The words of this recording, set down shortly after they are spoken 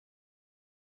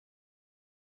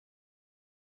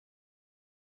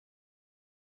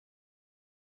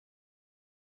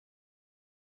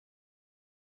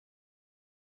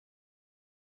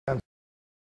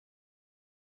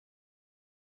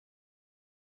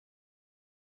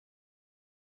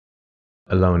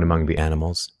alone among the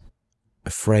animals,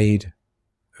 afraid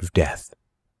of death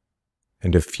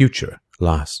and of future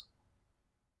loss.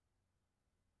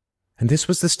 And this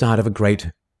was the start of a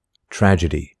great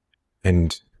tragedy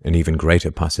and an even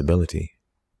greater possibility.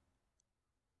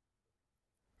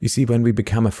 You see, when we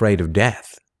become afraid of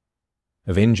death,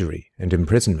 of injury and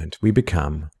imprisonment, we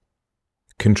become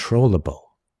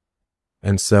controllable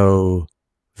and so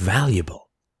valuable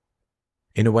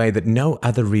in a way that no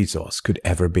other resource could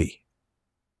ever be.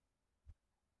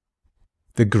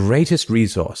 The greatest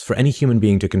resource for any human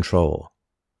being to control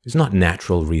is not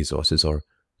natural resources or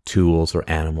tools or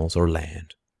animals or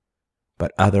land,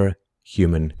 but other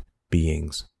human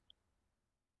beings.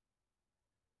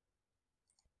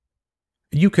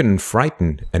 You can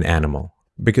frighten an animal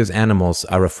because animals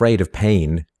are afraid of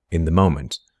pain in the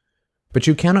moment, but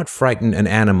you cannot frighten an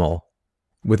animal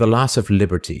with a loss of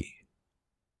liberty,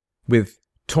 with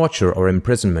torture or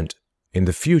imprisonment in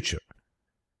the future,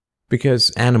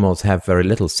 because animals have very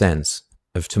little sense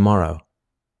of tomorrow.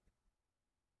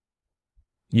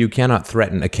 You cannot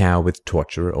threaten a cow with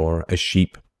torture or a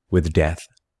sheep with death.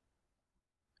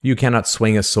 You cannot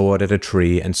swing a sword at a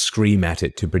tree and scream at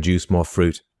it to produce more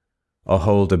fruit, or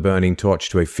hold a burning torch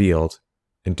to a field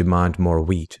and demand more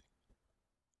wheat.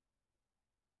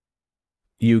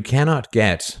 You cannot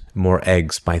get more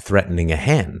eggs by threatening a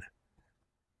hen,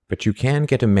 but you can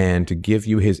get a man to give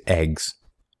you his eggs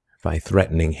by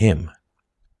threatening him.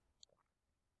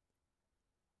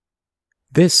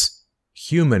 This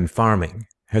human farming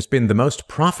has been the most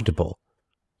profitable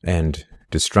and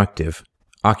destructive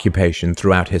occupation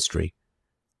throughout history,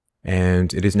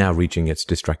 and it is now reaching its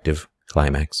destructive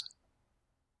climax.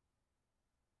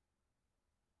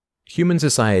 Human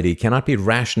society cannot be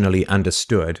rationally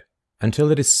understood until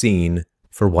it is seen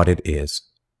for what it is: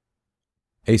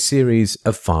 a series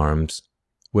of farms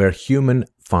where human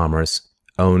farmers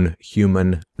own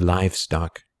human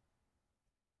livestock.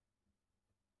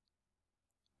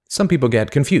 Some people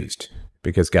get confused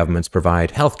because governments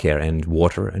provide healthcare and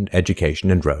water and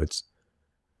education and roads,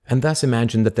 and thus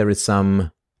imagine that there is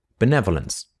some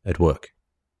benevolence at work.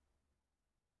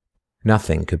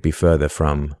 Nothing could be further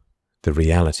from the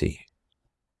reality.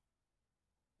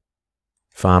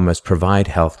 Farmers provide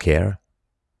healthcare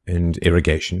and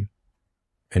irrigation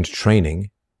and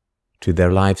training to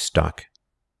their livestock.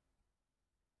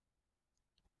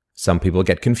 Some people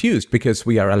get confused because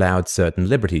we are allowed certain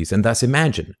liberties and thus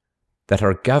imagine that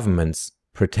our governments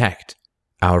protect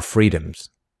our freedoms.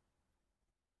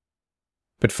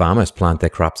 But farmers plant their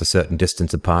crops a certain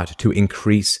distance apart to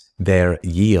increase their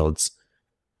yields,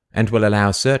 and will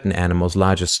allow certain animals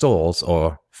larger stalls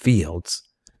or fields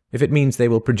if it means they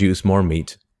will produce more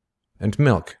meat and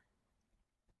milk.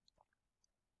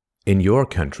 In your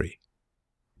country,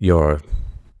 your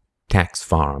tax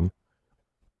farm,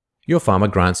 your farmer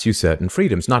grants you certain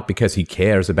freedoms, not because he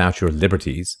cares about your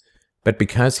liberties, but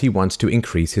because he wants to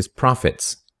increase his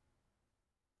profits.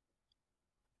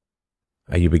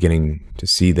 Are you beginning to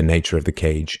see the nature of the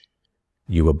cage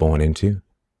you were born into?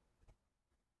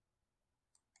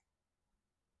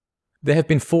 There have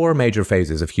been 4 major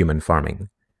phases of human farming.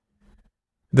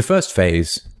 The first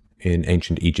phase in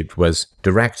ancient Egypt was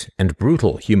direct and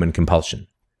brutal human compulsion.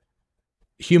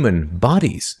 Human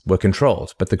bodies were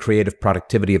controlled, but the creative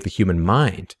productivity of the human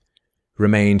mind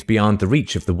remained beyond the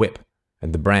reach of the whip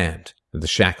and the brand and the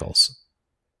shackles.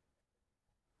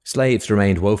 Slaves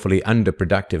remained woefully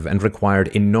underproductive and required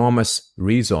enormous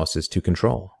resources to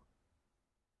control.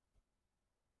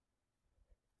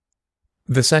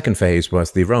 The second phase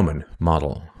was the Roman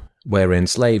model, wherein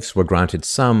slaves were granted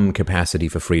some capacity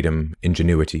for freedom,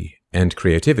 ingenuity, and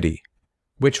creativity,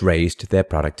 which raised their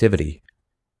productivity.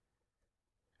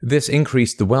 This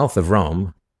increased the wealth of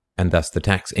Rome, and thus the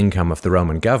tax income of the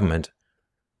Roman government,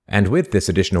 and with this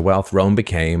additional wealth, Rome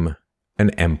became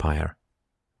an empire,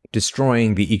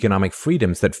 destroying the economic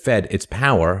freedoms that fed its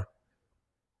power,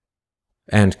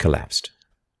 and collapsed.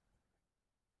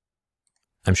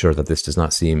 I'm sure that this does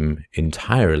not seem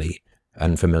entirely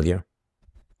unfamiliar.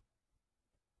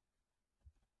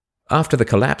 After the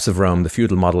collapse of Rome, the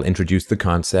feudal model introduced the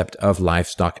concept of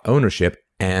livestock ownership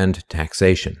and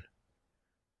taxation.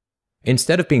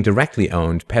 Instead of being directly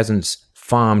owned, peasants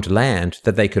farmed land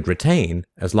that they could retain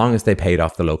as long as they paid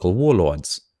off the local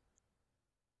warlords.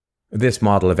 This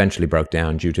model eventually broke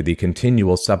down due to the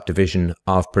continual subdivision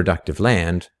of productive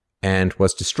land and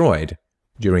was destroyed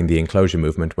during the enclosure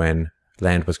movement when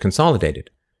land was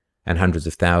consolidated, and hundreds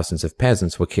of thousands of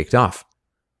peasants were kicked off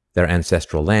their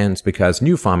ancestral lands because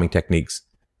new farming techniques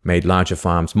made larger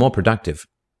farms more productive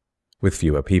with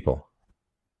fewer people.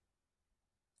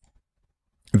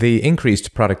 The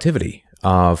increased productivity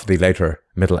of the later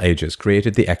Middle Ages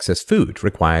created the excess food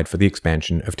required for the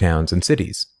expansion of towns and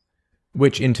cities,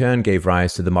 which in turn gave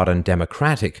rise to the modern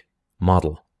democratic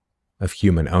model of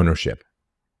human ownership.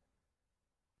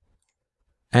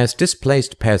 As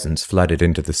displaced peasants flooded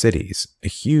into the cities, a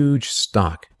huge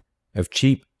stock of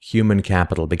cheap human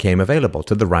capital became available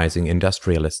to the rising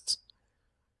industrialists.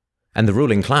 And the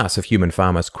ruling class of human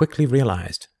farmers quickly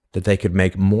realized that they could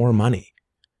make more money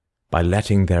by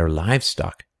letting their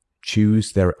livestock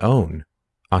choose their own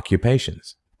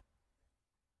occupations.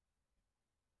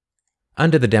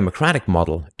 Under the democratic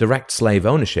model, direct slave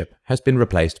ownership has been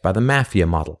replaced by the mafia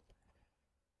model.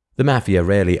 The mafia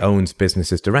rarely owns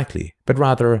businesses directly, but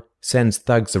rather sends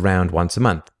thugs around once a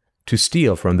month to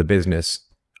steal from the business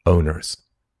owners.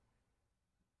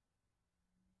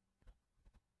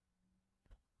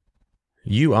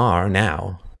 You are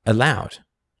now allowed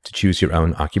to choose your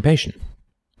own occupation,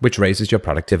 which raises your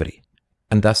productivity,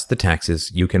 and thus the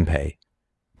taxes you can pay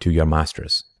to your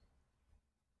masters.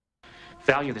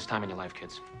 Value this time in your life,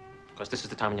 kids, because this is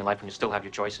the time in your life when you still have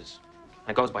your choices.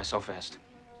 And it goes by so fast.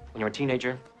 When you're a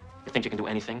teenager, you think you can do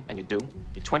anything, and you do.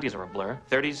 Your 20s are a blur.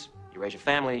 30s, you raise your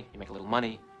family, you make a little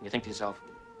money, and you think to yourself,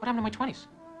 what happened to my 20s?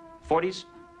 40s,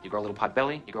 you grow a little pot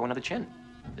belly, you grow another chin.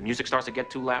 The music starts to get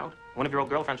too loud. One of your old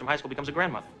girlfriends from high school becomes a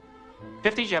grandmother.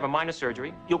 50s, you have a minor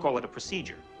surgery. You'll call it a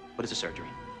procedure, but it's a surgery.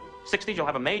 60s, you'll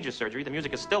have a major surgery. The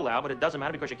music is still loud, but it doesn't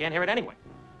matter because you can't hear it anyway.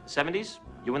 70s,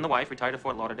 you and the wife retire to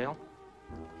Fort Lauderdale.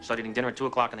 You start eating dinner at 2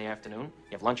 o'clock in the afternoon.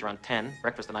 You have lunch around 10,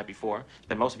 breakfast the night before.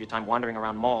 Spend most of your time wandering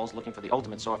around malls looking for the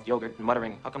ultimate soft yogurt and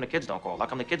muttering, how come the kids don't call? How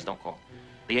come the kids don't call?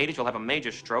 The 80s, you'll have a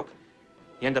major stroke.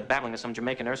 You end up battling with some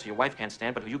Jamaican nurse who your wife can't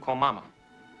stand, but who you call mama.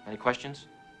 Any questions?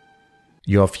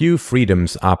 Your few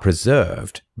freedoms are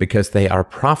preserved because they are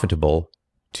profitable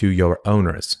to your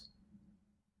owners.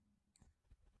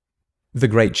 The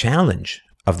great challenge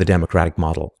of the democratic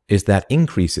model is that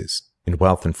increases in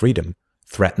wealth and freedom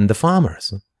threaten the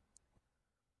farmers.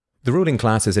 The ruling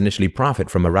classes initially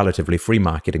profit from a relatively free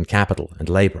market in capital and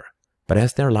labor, but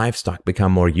as their livestock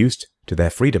become more used to their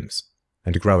freedoms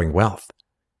and growing wealth,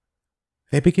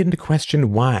 they begin to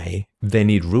question why they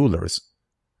need rulers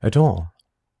at all.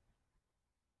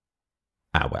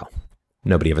 Well,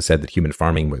 nobody ever said that human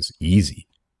farming was easy.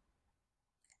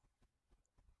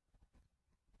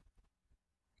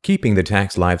 Keeping the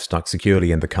taxed livestock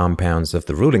securely in the compounds of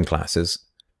the ruling classes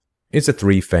is a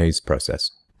three-phase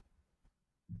process.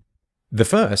 The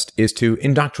first is to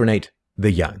indoctrinate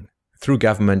the young through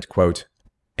government, quote,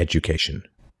 education.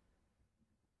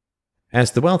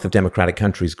 As the wealth of democratic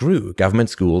countries grew, government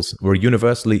schools were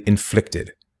universally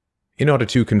inflicted in order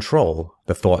to control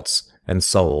the thoughts and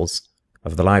souls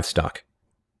of the livestock.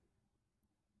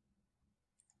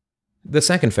 The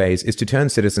second phase is to turn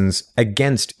citizens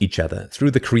against each other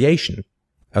through the creation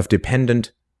of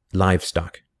dependent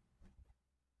livestock.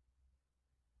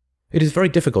 It is very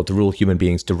difficult to rule human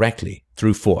beings directly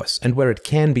through force, and where it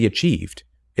can be achieved,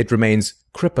 it remains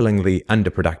cripplingly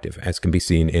underproductive, as can be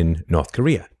seen in North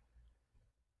Korea.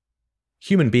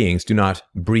 Human beings do not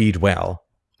breed well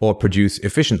or produce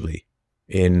efficiently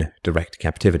in direct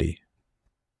captivity.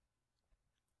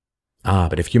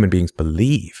 But if human beings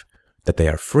believe that they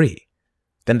are free,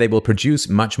 then they will produce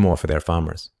much more for their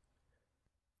farmers.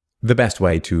 The best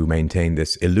way to maintain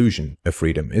this illusion of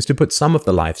freedom is to put some of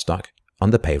the livestock on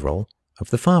the payroll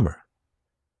of the farmer.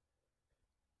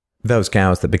 Those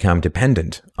cows that become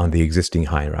dependent on the existing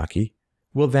hierarchy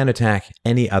will then attack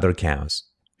any other cows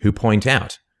who point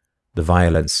out the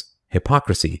violence,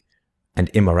 hypocrisy, and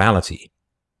immorality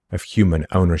of human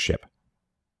ownership.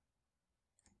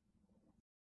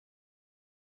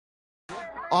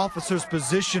 Officers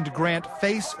positioned Grant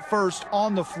face first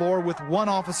on the floor with one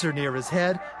officer near his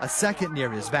head, a second near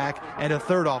his back, and a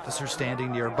third officer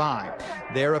standing nearby.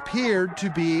 There appeared to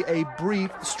be a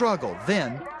brief struggle.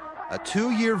 Then, a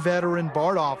 2-year veteran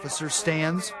BART officer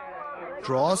stands,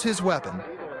 draws his weapon,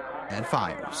 and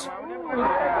fires.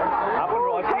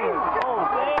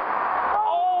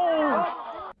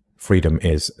 Freedom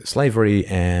is slavery,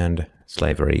 and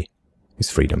slavery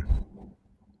is freedom.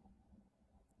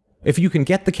 If you can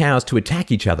get the cows to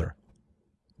attack each other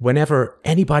whenever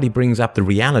anybody brings up the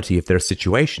reality of their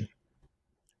situation,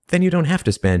 then you don't have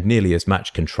to spend nearly as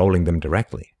much controlling them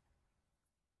directly.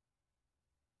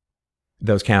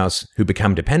 Those cows who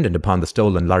become dependent upon the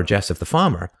stolen largesse of the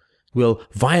farmer will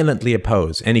violently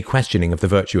oppose any questioning of the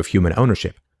virtue of human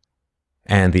ownership,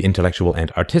 and the intellectual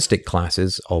and artistic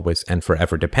classes, always and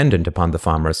forever dependent upon the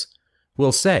farmers,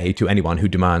 will say to anyone who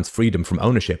demands freedom from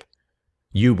ownership,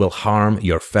 "You will harm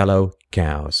your fellow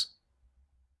cows."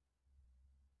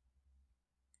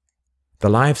 The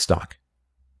livestock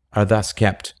are thus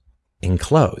kept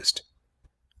enclosed,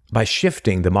 by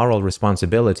shifting the moral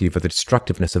responsibility for the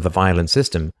destructiveness of the violent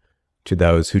system to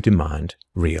those who demand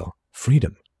real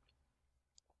freedom.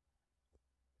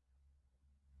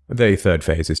 The third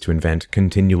phase is to invent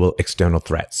continual external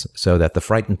threats so that the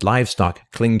frightened livestock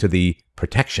cling to the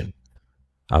protection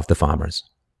of the farmers.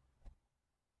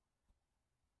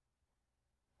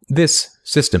 This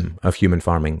system of human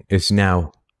farming is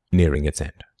now nearing its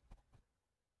end.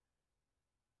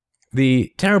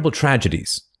 The terrible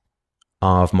tragedies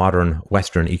of modern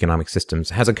Western economic systems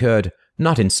has occurred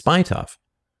not in spite of,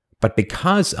 but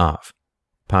because of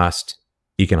past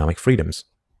economic freedoms.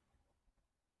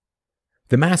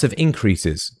 The massive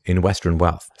increases in Western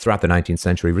wealth throughout the 19th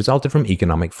century resulted from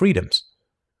economic freedoms.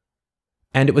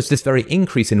 And it was this very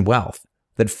increase in wealth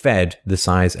that fed the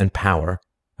size and power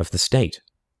of the state.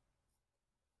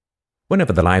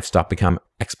 Whenever the livestock become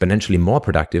exponentially more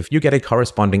productive, you get a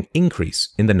corresponding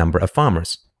increase in the number of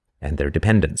farmers and their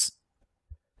dependents.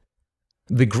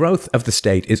 The growth of the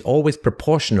state is always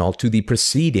proportional to the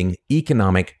preceding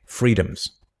economic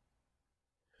freedoms.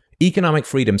 Economic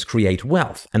freedoms create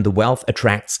wealth, and the wealth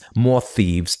attracts more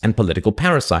thieves and political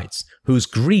parasites, whose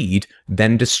greed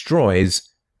then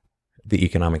destroys the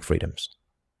economic freedoms.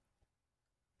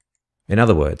 In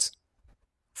other words,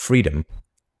 freedom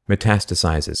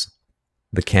metastasizes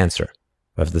the cancer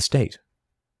of the state.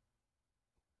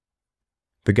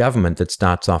 The government that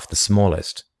starts off the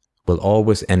smallest will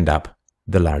always end up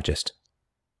the largest.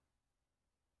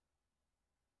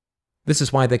 This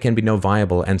is why there can be no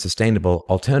viable and sustainable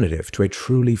alternative to a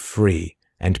truly free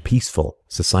and peaceful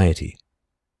society.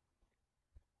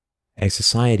 A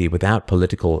society without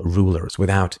political rulers,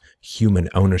 without human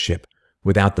ownership,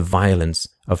 without the violence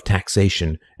of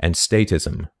taxation and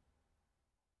statism.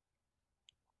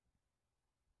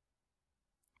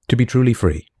 To be truly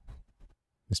free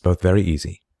is both very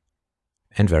easy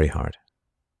and very hard.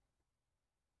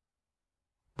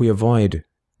 We avoid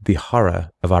the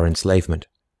horror of our enslavement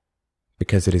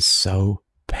because it is so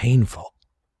painful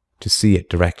to see it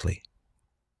directly.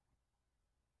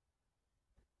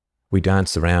 We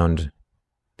dance around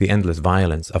the endless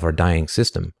violence of our dying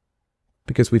system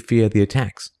because we fear the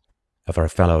attacks of our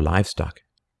fellow livestock.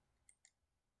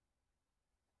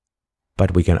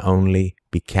 But we can only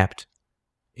be kept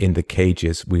in the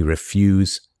cages we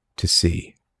refuse to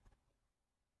see.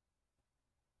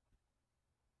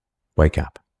 Wake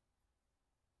up.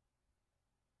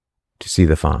 To see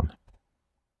the farm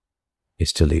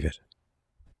is to leave it.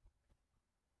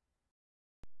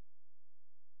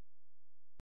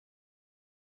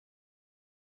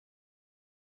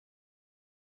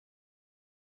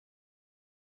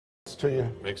 To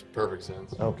you? Makes perfect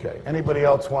sense. Okay. Anybody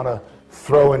else want to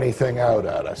throw anything out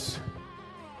at us?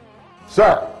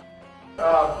 Sir?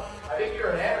 I think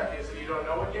you're an anarchist and you don't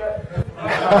know it yet.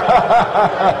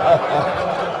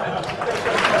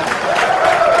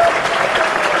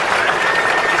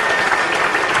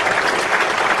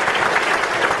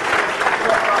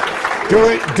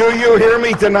 Do you hear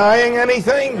me denying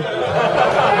anything?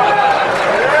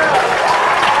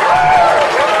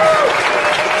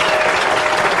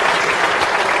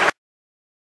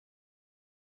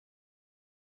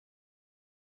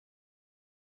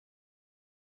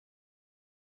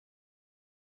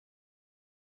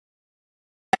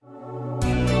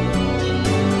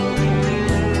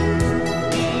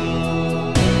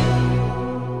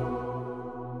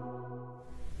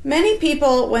 Many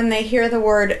people, when they hear the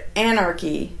word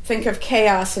anarchy, think of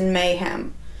chaos and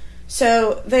mayhem.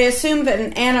 So they assume that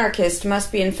an anarchist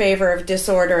must be in favor of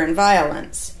disorder and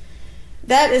violence.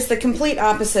 That is the complete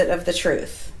opposite of the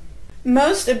truth.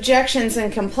 Most objections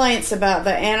and complaints about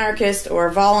the anarchist or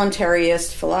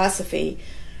voluntarist philosophy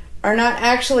are not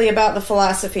actually about the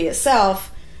philosophy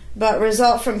itself, but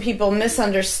result from people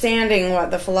misunderstanding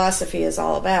what the philosophy is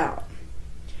all about.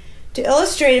 To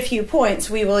illustrate a few points,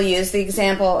 we will use the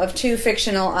example of two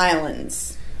fictional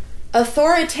islands.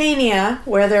 Authoritania,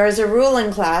 where there is a ruling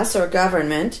class or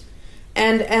government,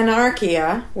 and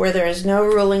anarchia, where there is no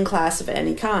ruling class of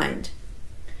any kind.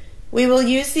 We will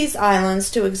use these islands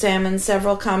to examine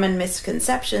several common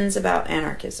misconceptions about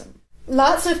anarchism.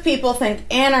 Lots of people think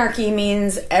anarchy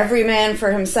means every man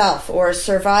for himself, or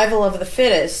survival of the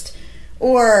fittest,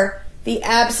 or the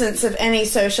absence of any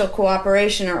social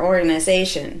cooperation or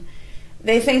organization.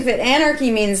 They think that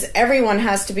anarchy means everyone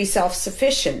has to be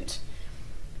self-sufficient.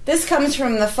 This comes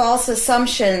from the false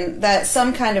assumption that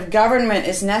some kind of government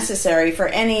is necessary for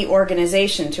any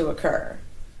organization to occur.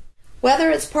 Whether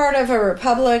it's part of a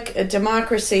republic, a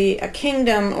democracy, a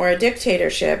kingdom, or a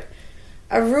dictatorship,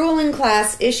 a ruling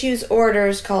class issues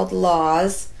orders called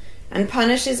laws and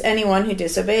punishes anyone who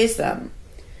disobeys them.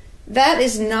 That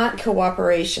is not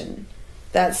cooperation.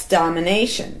 That's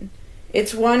domination.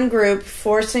 It's one group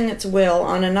forcing its will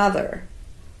on another.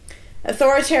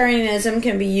 Authoritarianism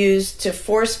can be used to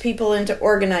force people into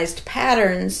organized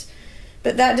patterns,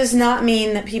 but that does not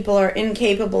mean that people are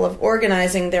incapable of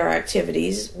organizing their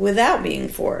activities without being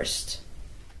forced.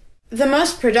 The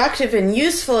most productive and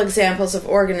useful examples of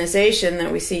organization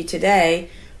that we see today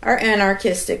are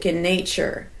anarchistic in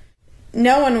nature.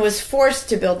 No one was forced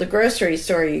to build the grocery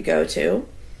store you go to.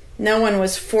 No one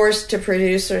was forced to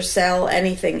produce or sell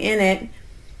anything in it.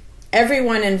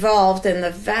 Everyone involved in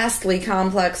the vastly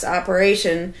complex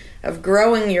operation of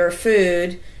growing your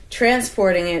food,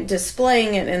 transporting it,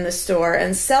 displaying it in the store,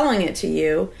 and selling it to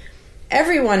you,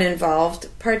 everyone involved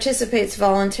participates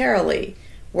voluntarily,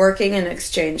 working in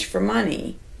exchange for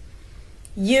money.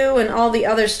 You and all the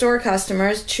other store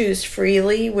customers choose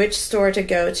freely which store to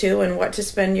go to and what to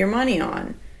spend your money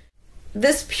on.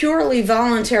 This purely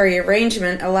voluntary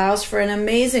arrangement allows for an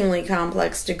amazingly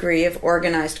complex degree of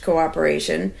organized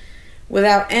cooperation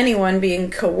without anyone being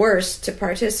coerced to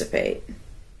participate.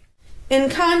 In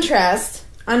contrast,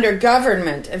 under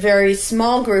government, a very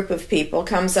small group of people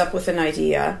comes up with an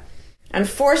idea and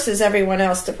forces everyone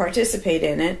else to participate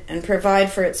in it and provide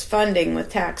for its funding with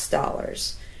tax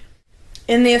dollars.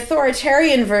 In the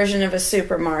authoritarian version of a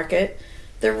supermarket,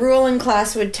 the ruling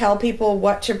class would tell people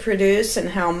what to produce and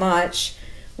how much,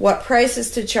 what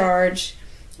prices to charge,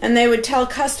 and they would tell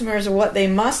customers what they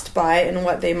must buy and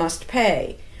what they must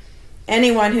pay.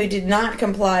 Anyone who did not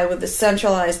comply with the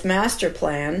centralized master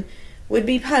plan would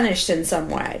be punished in some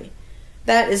way.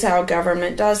 That is how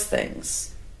government does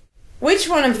things. Which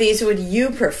one of these would you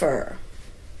prefer?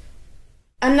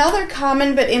 Another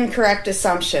common but incorrect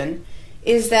assumption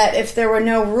is that if there were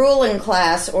no ruling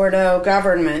class or no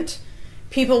government,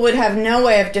 people would have no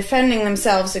way of defending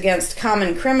themselves against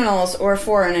common criminals or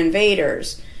foreign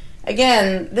invaders.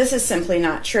 Again, this is simply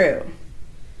not true.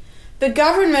 The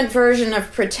government version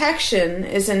of protection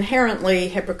is inherently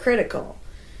hypocritical.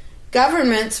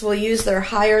 Governments will use their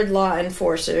hired law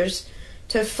enforcers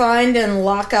to find and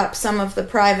lock up some of the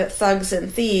private thugs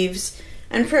and thieves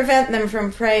and prevent them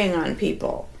from preying on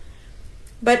people.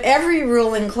 But every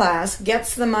ruling class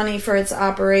gets the money for its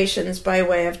operations by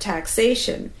way of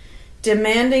taxation,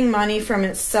 demanding money from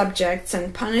its subjects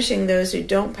and punishing those who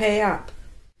don't pay up.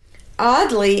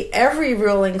 Oddly, every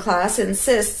ruling class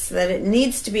insists that it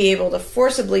needs to be able to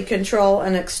forcibly control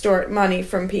and extort money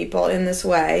from people in this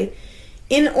way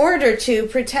in order to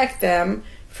protect them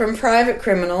from private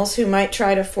criminals who might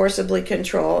try to forcibly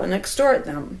control and extort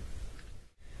them.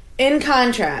 In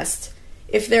contrast,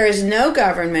 if there is no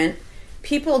government,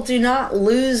 people do not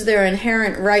lose their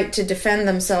inherent right to defend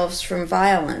themselves from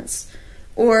violence,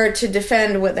 or to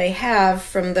defend what they have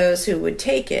from those who would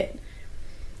take it.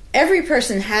 Every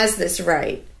person has this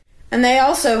right, and they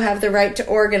also have the right to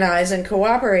organize and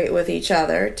cooperate with each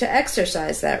other to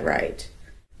exercise that right.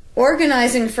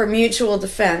 Organizing for mutual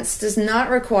defense does not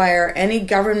require any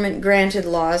government-granted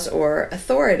laws or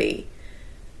authority.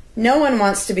 No one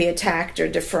wants to be attacked or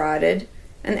defrauded,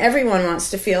 and everyone wants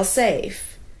to feel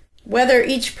safe. Whether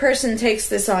each person takes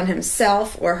this on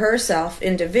himself or herself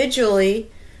individually,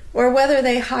 or whether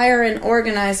they hire and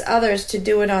organize others to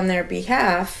do it on their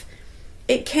behalf,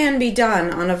 it can be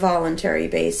done on a voluntary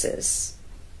basis.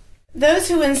 Those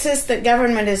who insist that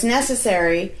government is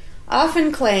necessary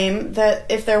often claim that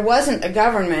if there wasn't a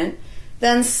government,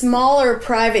 then smaller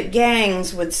private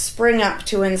gangs would spring up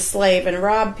to enslave and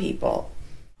rob people.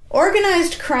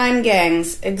 Organized crime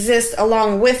gangs exist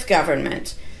along with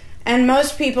government, and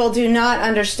most people do not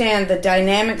understand the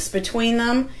dynamics between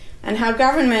them and how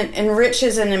government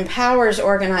enriches and empowers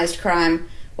organized crime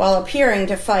while appearing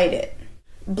to fight it.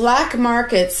 Black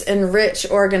markets enrich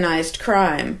organized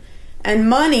crime, and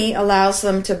money allows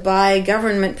them to buy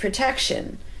government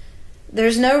protection.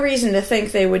 There's no reason to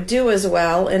think they would do as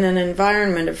well in an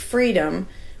environment of freedom,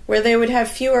 where they would have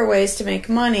fewer ways to make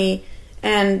money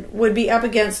and would be up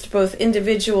against both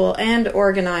individual and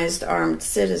organized armed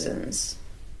citizens.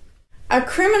 A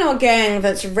criminal gang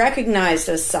that's recognized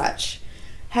as such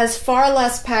has far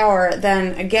less power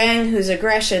than a gang whose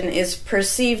aggression is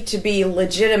perceived to be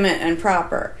legitimate and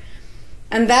proper.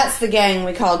 And that's the gang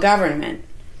we call government.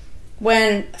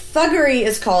 When thuggery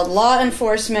is called law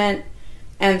enforcement,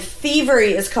 and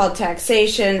thievery is called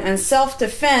taxation, and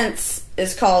self-defense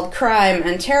is called crime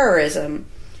and terrorism,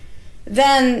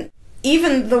 then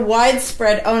even the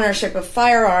widespread ownership of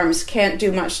firearms can't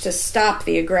do much to stop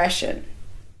the aggression.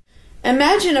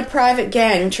 Imagine a private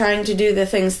gang trying to do the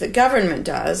things that government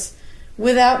does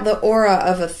without the aura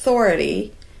of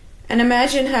authority, and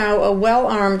imagine how a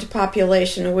well-armed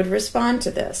population would respond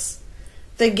to this.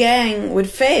 the gang would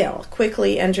fail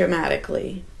quickly and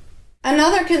dramatically.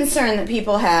 Another concern that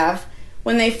people have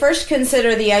when they first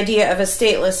consider the idea of a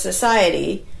stateless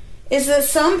society is that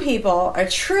some people are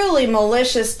truly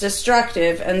malicious,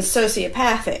 destructive, and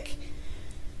sociopathic.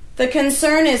 The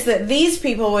concern is that these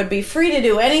people would be free to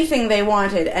do anything they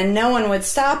wanted and no one would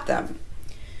stop them.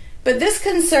 But this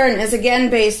concern is again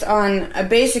based on a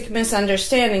basic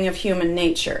misunderstanding of human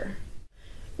nature.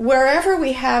 Wherever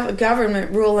we have a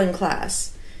government ruling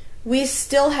class, we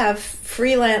still have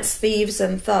freelance thieves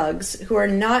and thugs who are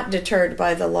not deterred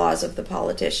by the laws of the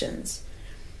politicians.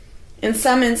 In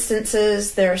some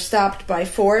instances, they're stopped by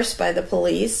force by the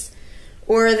police,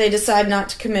 or they decide not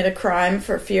to commit a crime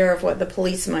for fear of what the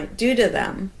police might do to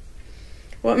them.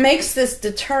 What makes this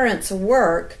deterrence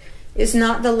work is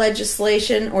not the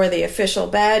legislation or the official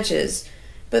badges,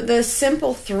 but the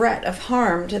simple threat of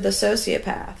harm to the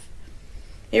sociopath.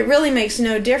 It really makes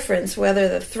no difference whether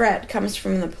the threat comes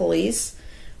from the police,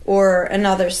 or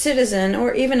another citizen,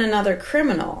 or even another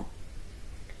criminal.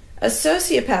 A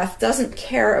sociopath doesn't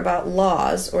care about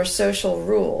laws or social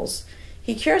rules.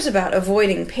 He cares about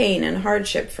avoiding pain and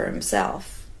hardship for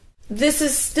himself. This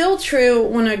is still true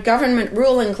when a government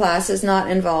ruling class is not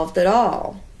involved at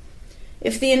all.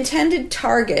 If the intended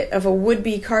target of a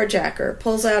would-be carjacker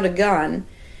pulls out a gun,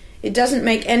 it doesn't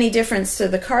make any difference to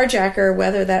the carjacker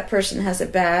whether that person has a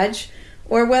badge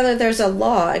or whether there's a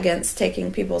law against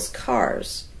taking people's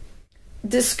cars.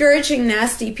 Discouraging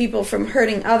nasty people from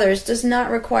hurting others does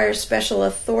not require special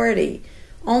authority,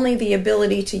 only the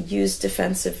ability to use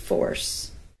defensive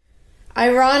force.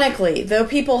 Ironically, though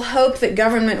people hope that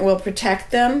government will protect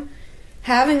them,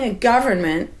 having a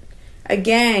government, a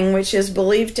gang which is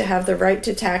believed to have the right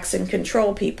to tax and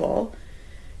control people,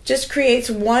 just creates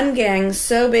one gang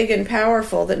so big and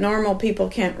powerful that normal people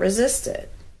can't resist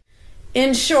it.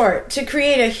 In short, to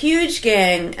create a huge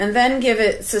gang and then give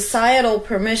it societal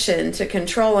permission to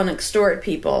control and extort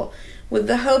people with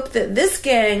the hope that this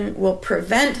gang will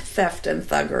prevent theft and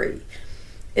thuggery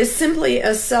is simply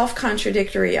a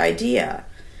self-contradictory idea,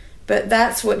 but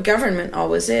that's what government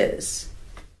always is.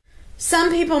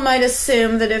 Some people might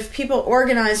assume that if people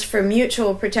organize for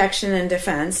mutual protection and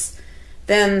defense,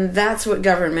 then that's what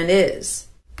government is.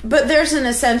 But there's an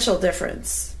essential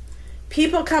difference.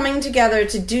 People coming together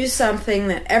to do something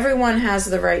that everyone has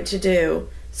the right to do,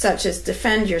 such as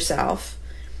defend yourself,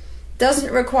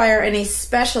 doesn't require any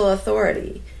special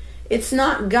authority. It's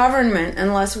not government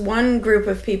unless one group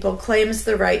of people claims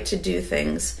the right to do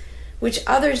things which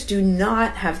others do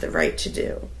not have the right to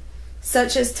do,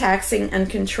 such as taxing and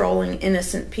controlling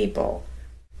innocent people.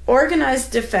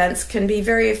 Organized defense can be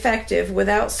very effective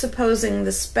without supposing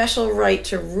the special right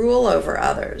to rule over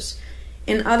others.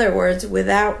 In other words,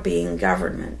 without being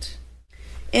government.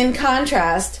 In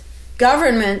contrast,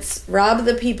 governments rob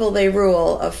the people they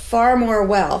rule of far more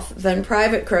wealth than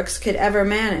private crooks could ever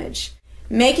manage,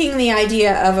 making the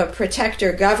idea of a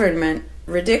protector government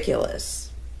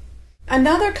ridiculous.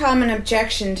 Another common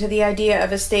objection to the idea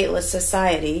of a stateless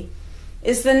society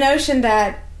is the notion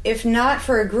that if not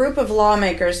for a group of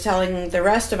lawmakers telling the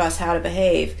rest of us how to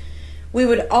behave, we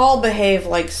would all behave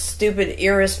like stupid,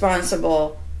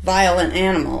 irresponsible, violent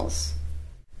animals.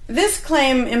 This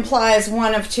claim implies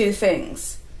one of two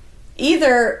things.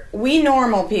 Either we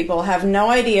normal people have no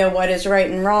idea what is right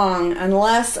and wrong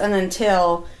unless and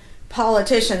until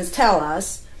politicians tell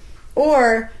us,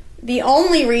 or the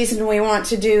only reason we want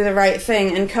to do the right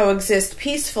thing and coexist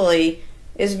peacefully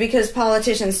is because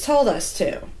politicians told us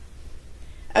to.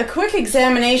 A quick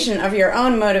examination of your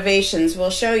own motivations will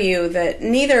show you that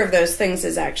neither of those things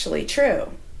is actually true.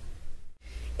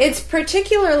 It's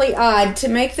particularly odd to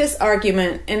make this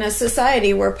argument in a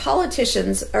society where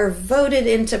politicians are voted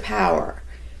into power.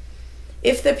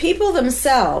 If the people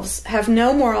themselves have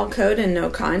no moral code and no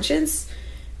conscience,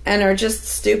 and are just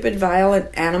stupid, violent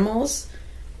animals,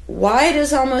 why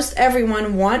does almost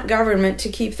everyone want government to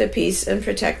keep the peace and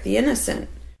protect the innocent?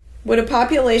 Would a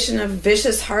population of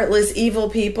vicious, heartless, evil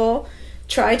people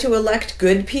try to elect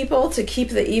good people to keep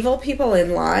the evil people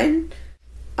in line?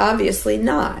 Obviously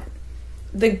not.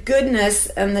 The goodness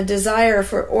and the desire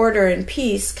for order and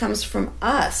peace comes from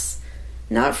us,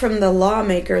 not from the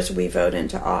lawmakers we vote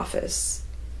into office.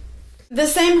 The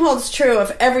same holds true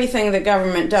of everything that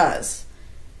government does.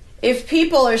 If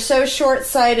people are so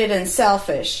short-sighted and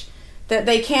selfish that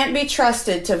they can't be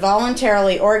trusted to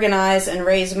voluntarily organize and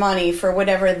raise money for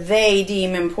whatever they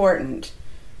deem important,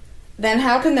 then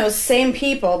how can those same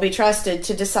people be trusted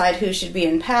to decide who should be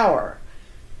in power?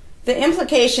 The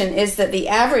implication is that the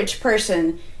average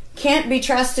person can't be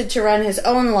trusted to run his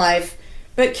own life,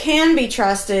 but can be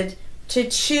trusted to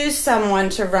choose someone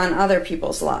to run other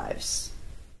people's lives.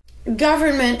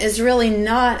 Government is really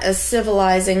not a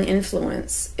civilizing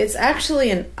influence. It's actually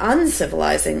an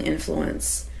uncivilizing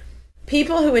influence.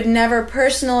 People who would never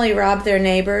personally rob their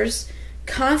neighbors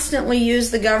constantly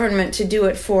use the government to do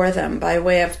it for them by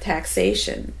way of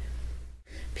taxation.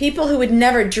 People who would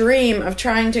never dream of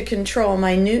trying to control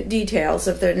minute details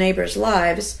of their neighbors'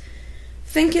 lives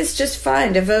think it's just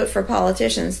fine to vote for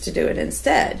politicians to do it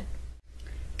instead.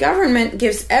 Government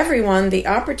gives everyone the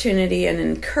opportunity and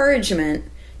encouragement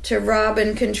to rob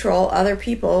and control other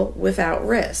people without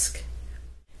risk.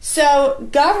 So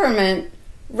government,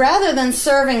 rather than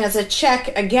serving as a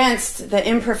check against the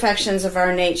imperfections of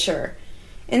our nature,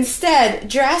 instead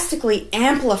drastically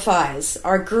amplifies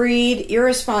our greed,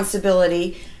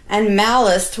 irresponsibility, and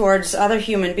malice towards other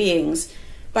human beings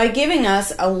by giving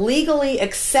us a legally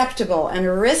acceptable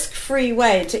and risk-free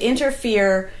way to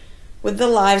interfere with the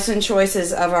lives and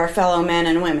choices of our fellow men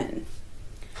and women.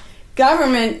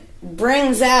 Government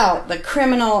brings out the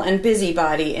criminal and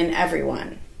busybody in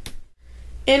everyone.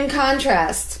 In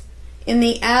contrast, in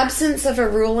the absence of a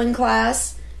ruling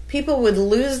class, people would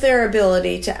lose their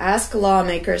ability to ask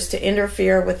lawmakers to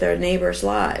interfere with their neighbors'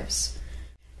 lives.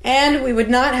 And we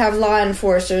would not have law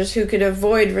enforcers who could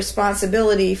avoid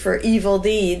responsibility for evil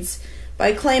deeds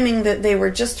by claiming that they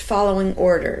were just following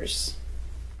orders.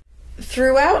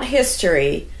 Throughout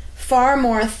history, far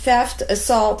more theft,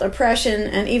 assault, oppression,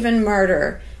 and even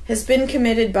murder has been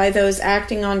committed by those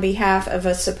acting on behalf of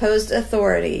a supposed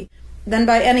authority than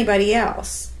by anybody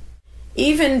else.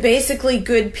 Even basically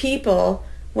good people,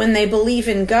 when they believe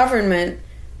in government,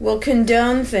 will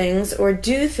condone things or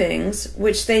do things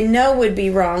which they know would be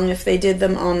wrong if they did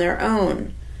them on their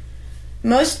own.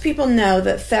 Most people know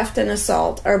that theft and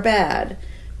assault are bad,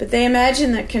 but they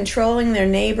imagine that controlling their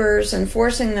neighbors and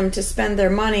forcing them to spend their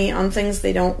money on things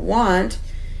they don't want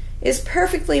is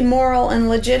perfectly moral and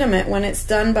legitimate when it's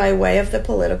done by way of the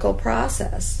political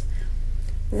process.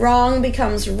 Wrong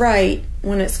becomes right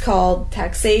when it's called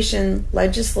taxation,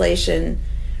 legislation,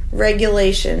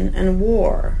 regulation, and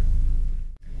war.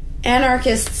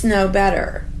 Anarchists know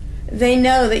better. They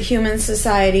know that human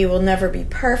society will never be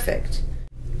perfect,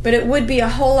 but it would be a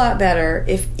whole lot better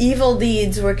if evil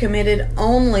deeds were committed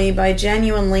only by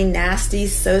genuinely nasty,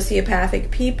 sociopathic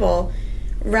people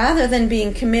rather than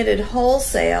being committed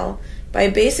wholesale by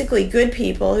basically good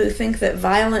people who think that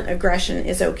violent aggression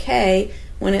is okay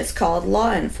when it's called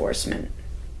law enforcement.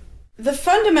 The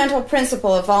fundamental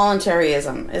principle of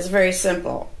voluntarism is very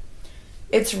simple.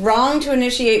 It's wrong to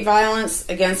initiate violence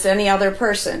against any other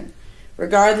person,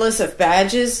 regardless of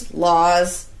badges,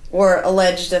 laws, or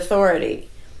alleged authority.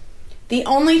 The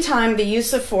only time the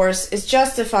use of force is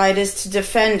justified is to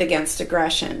defend against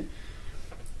aggression.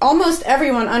 Almost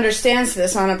everyone understands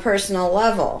this on a personal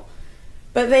level,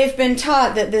 but they've been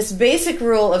taught that this basic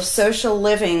rule of social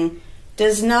living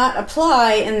does not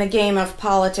apply in the game of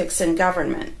politics and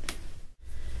government.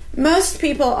 Most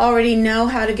people already know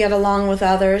how to get along with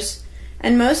others,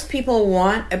 and most people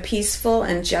want a peaceful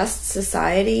and just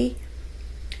society.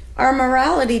 Our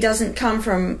morality doesn't come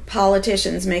from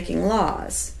politicians making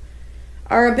laws.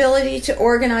 Our ability to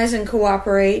organize and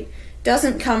cooperate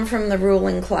doesn't come from the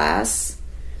ruling class.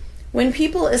 When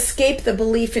people escape the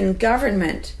belief in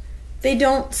government, they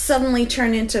don't suddenly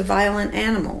turn into violent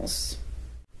animals.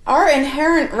 Our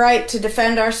inherent right to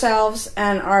defend ourselves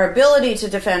and our ability to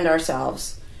defend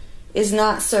ourselves is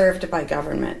not served by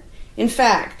government. In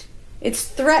fact, it's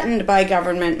threatened by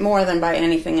government more than by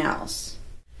anything else.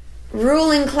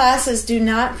 Ruling classes do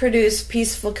not produce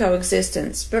peaceful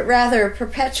coexistence, but rather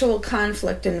perpetual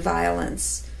conflict and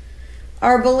violence.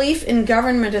 Our belief in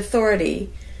government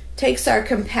authority takes our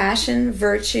compassion,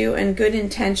 virtue, and good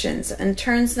intentions and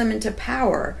turns them into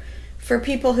power for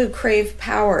people who crave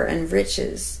power and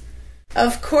riches.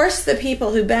 Of course, the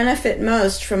people who benefit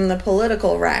most from the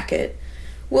political racket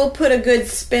will put a good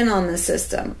spin on the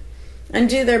system and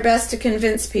do their best to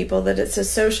convince people that it's a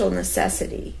social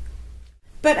necessity.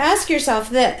 But ask yourself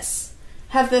this: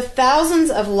 have the thousands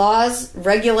of laws,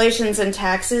 regulations, and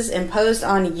taxes imposed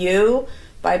on you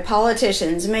by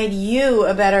politicians made you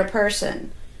a better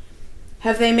person?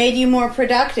 Have they made you more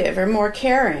productive or more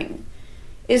caring?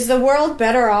 Is the world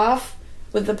better off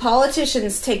with the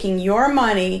politicians taking your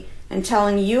money and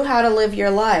telling you how to live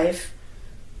your life?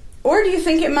 Or do you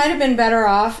think it might have been better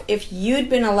off if you'd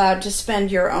been allowed to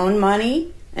spend your own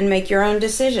money and make your own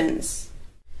decisions?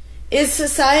 Is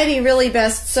society really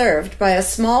best served by a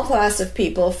small class of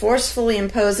people forcefully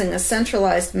imposing a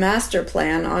centralized master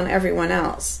plan on everyone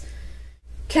else?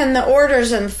 Can the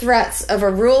orders and threats of a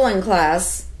ruling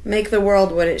class make the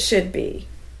world what it should be?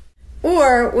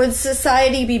 Or would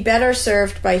society be better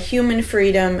served by human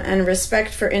freedom and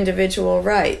respect for individual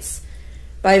rights,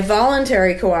 by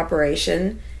voluntary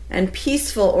cooperation and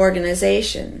peaceful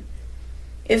organization.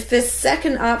 If this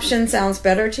second option sounds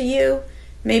better to you,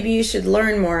 maybe you should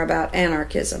learn more about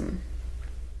anarchism.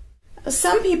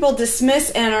 Some people dismiss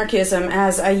anarchism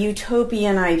as a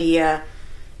utopian idea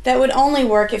that would only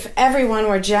work if everyone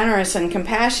were generous and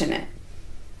compassionate.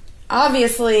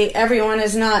 Obviously, everyone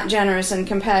is not generous and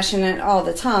compassionate all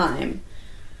the time.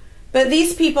 But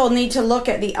these people need to look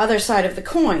at the other side of the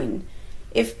coin.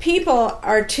 If people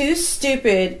are too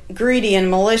stupid, greedy, and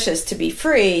malicious to be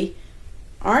free,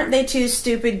 aren't they too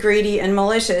stupid, greedy, and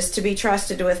malicious to be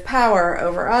trusted with power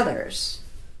over others?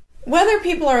 Whether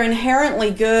people are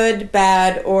inherently good,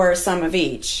 bad, or some of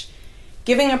each,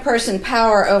 giving a person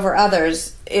power over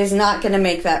others is not going to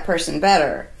make that person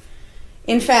better.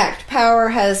 In fact, power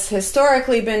has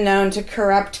historically been known to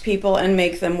corrupt people and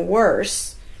make them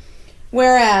worse,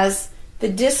 whereas the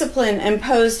discipline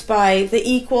imposed by the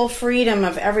equal freedom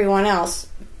of everyone else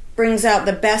brings out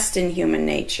the best in human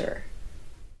nature.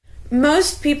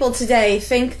 Most people today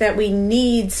think that we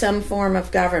need some form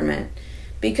of government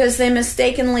because they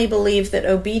mistakenly believe that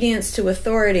obedience to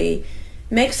authority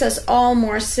makes us all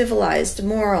more civilized,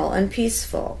 moral, and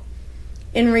peaceful.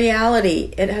 In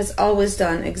reality, it has always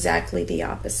done exactly the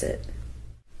opposite.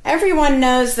 Everyone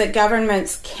knows that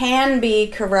governments can be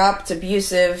corrupt,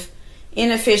 abusive,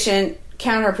 inefficient,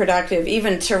 counterproductive,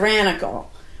 even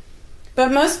tyrannical.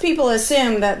 But most people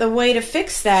assume that the way to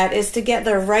fix that is to get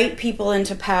the right people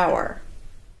into power.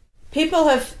 People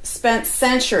have spent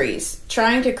centuries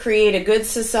trying to create a good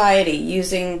society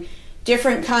using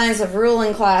different kinds of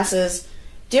ruling classes,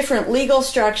 different legal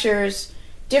structures,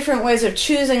 different ways of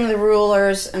choosing the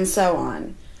rulers, and so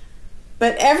on.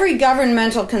 But every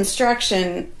governmental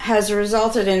construction has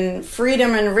resulted in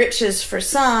freedom and riches for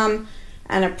some,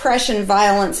 and oppression,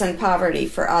 violence, and poverty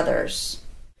for others.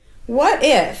 What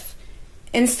if,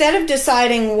 instead of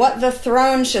deciding what the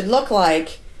throne should look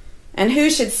like and who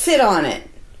should sit on it,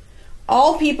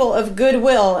 all people of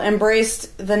goodwill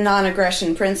embraced the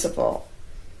non-aggression principle?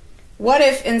 What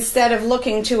if, instead of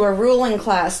looking to a ruling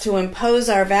class to impose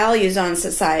our values on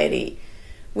society,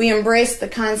 we embraced the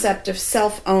concept of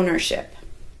self-ownership?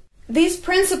 These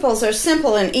principles are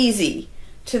simple and easy,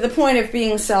 to the point of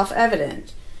being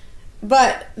self-evident,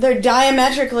 but they're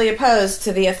diametrically opposed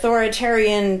to the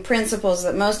authoritarian principles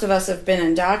that most of us have been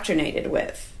indoctrinated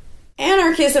with.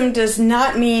 Anarchism does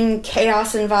not mean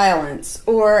chaos and violence,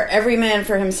 or every man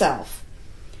for himself.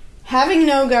 Having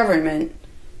no government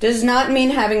does not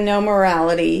mean having no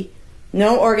morality,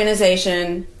 no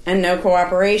organization, and no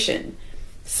cooperation.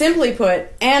 Simply put,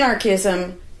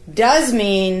 anarchism does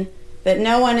mean that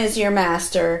no one is your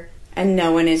master and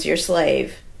no one is your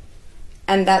slave.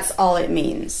 And that's all it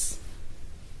means.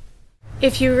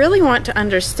 If you really want to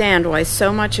understand why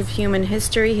so much of human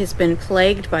history has been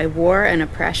plagued by war and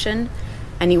oppression,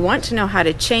 and you want to know how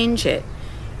to change it,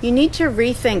 you need to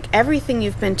rethink everything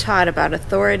you've been taught about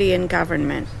authority and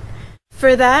government.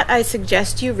 For that, I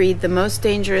suggest you read The Most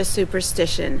Dangerous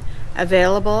Superstition,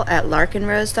 available at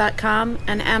larkinrose.com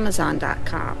and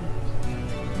amazon.com.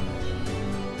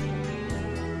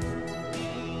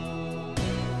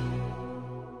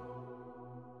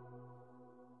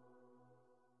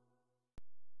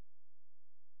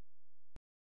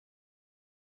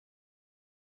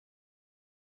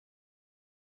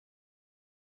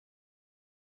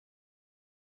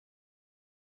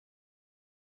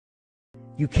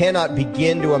 You cannot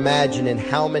begin to imagine in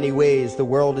how many ways the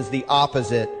world is the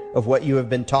opposite of what you have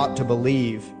been taught to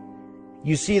believe.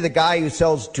 You see the guy who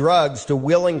sells drugs to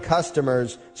willing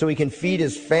customers so he can feed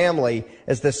his family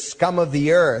as the scum of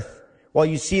the earth, while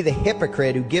you see the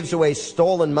hypocrite who gives away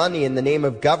stolen money in the name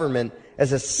of government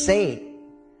as a saint.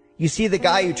 You see the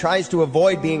guy who tries to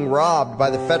avoid being robbed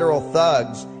by the federal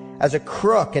thugs as a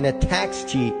crook and a tax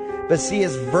cheat, but see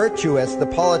as virtuous the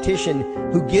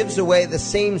politician who gives away the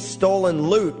same stolen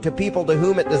loot to people to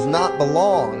whom it does not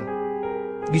belong.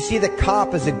 You see the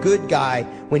cop as a good guy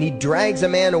when he drags a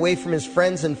man away from his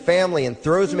friends and family and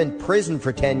throws him in prison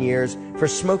for 10 years for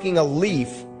smoking a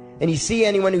leaf. And you see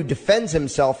anyone who defends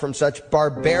himself from such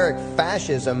barbaric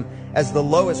fascism as the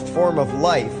lowest form of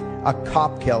life, a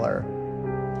cop killer.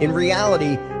 In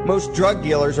reality, most drug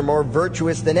dealers are more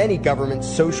virtuous than any government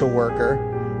social worker,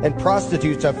 and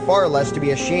prostitutes have far less to be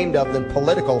ashamed of than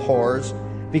political whores,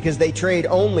 because they trade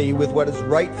only with what is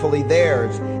rightfully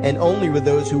theirs, and only with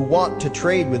those who want to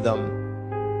trade with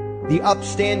them. The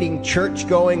upstanding,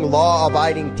 church-going,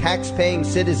 law-abiding, tax-paying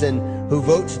citizen who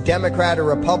votes Democrat or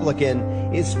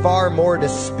Republican is far more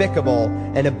despicable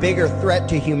and a bigger threat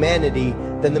to humanity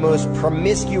than the most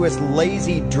promiscuous,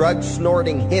 lazy,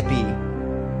 drug-snorting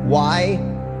hippie. Why?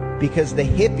 because the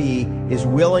hippie is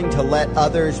willing to let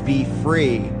others be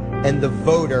free, and the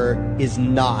voter is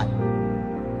not.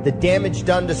 The damage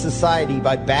done to society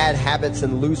by bad habits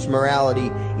and loose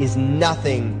morality is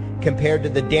nothing compared to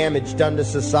the damage done to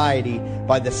society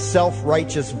by the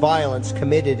self-righteous violence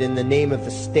committed in the name of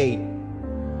the state.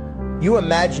 You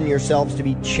imagine yourselves to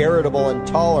be charitable and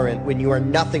tolerant when you are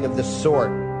nothing of the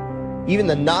sort. Even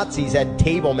the Nazis had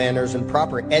table manners and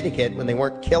proper etiquette when they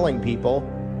weren't killing people.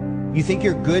 You think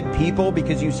you're good people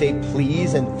because you say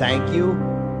please and thank you?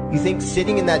 You think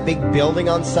sitting in that big building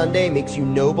on Sunday makes you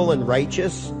noble and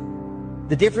righteous?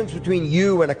 The difference between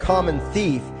you and a common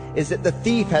thief is that the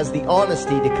thief has the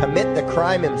honesty to commit the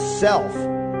crime himself,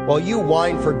 while you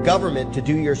whine for government to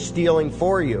do your stealing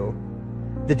for you.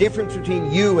 The difference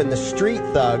between you and the street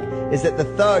thug is that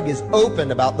the thug is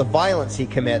open about the violence he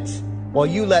commits, while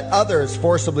you let others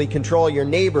forcibly control your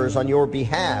neighbors on your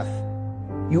behalf.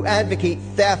 You advocate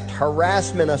theft,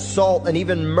 harassment, assault, and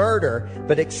even murder,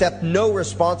 but accept no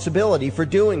responsibility for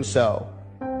doing so.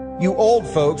 You old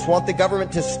folks want the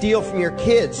government to steal from your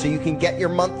kids so you can get your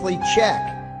monthly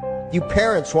check. You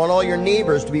parents want all your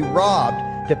neighbors to be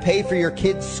robbed to pay for your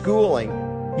kids' schooling.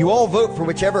 You all vote for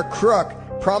whichever crook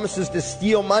promises to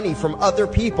steal money from other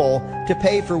people to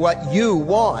pay for what you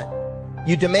want.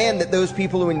 You demand that those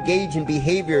people who engage in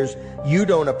behaviors you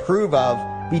don't approve of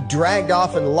be dragged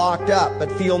off and locked up, but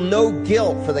feel no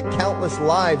guilt for the countless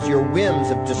lives your whims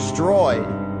have destroyed.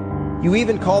 You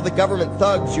even call the government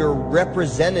thugs your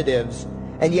representatives,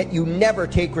 and yet you never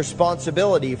take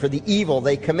responsibility for the evil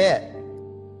they commit.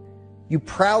 You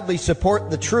proudly support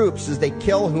the troops as they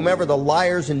kill whomever the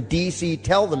liars in D.C.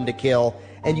 tell them to kill,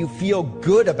 and you feel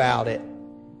good about it.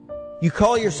 You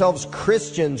call yourselves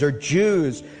Christians or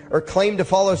Jews or claim to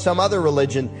follow some other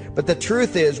religion, but the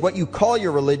truth is what you call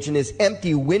your religion is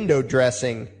empty window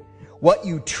dressing. What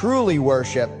you truly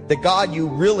worship, the God you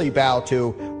really bow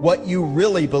to, what you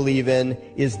really believe in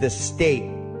is the state.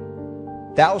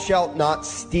 Thou shalt not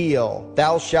steal,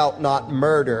 thou shalt not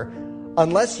murder,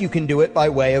 unless you can do it by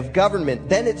way of government.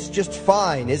 Then it's just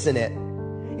fine, isn't it?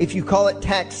 If you call it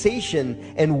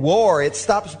taxation and war, it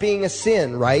stops being a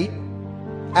sin, right?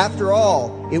 After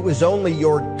all, it was only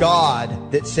your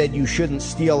God that said you shouldn't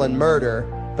steal and murder,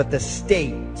 but the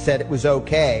state said it was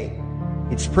okay.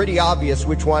 It's pretty obvious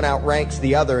which one outranks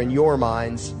the other in your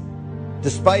minds.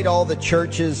 Despite all the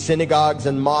churches, synagogues,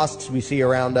 and mosques we see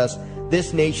around us,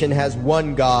 this nation has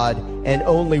one God and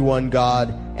only one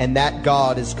God, and that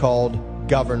God is called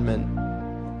government.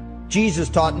 Jesus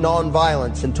taught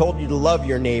nonviolence and told you to love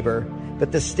your neighbor,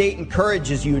 but the state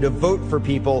encourages you to vote for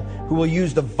people who will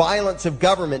use the violence of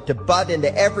government to butt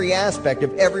into every aspect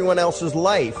of everyone else's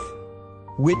life.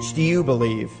 Which do you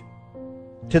believe?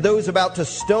 To those about to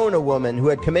stone a woman who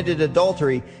had committed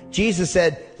adultery, Jesus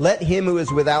said, "Let him who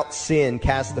is without sin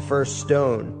cast the first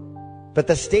stone." But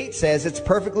the state says it's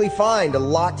perfectly fine to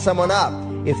lock someone up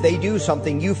if they do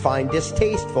something you find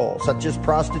distasteful, such as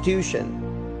prostitution.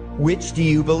 Which do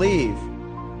you believe?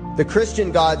 The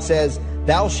Christian God says,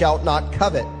 "Thou shalt not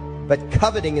covet," but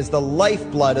coveting is the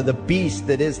lifeblood of the beast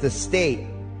that is the state.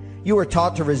 You are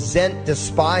taught to resent,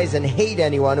 despise, and hate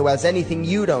anyone who has anything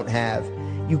you don't have.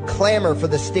 You clamor for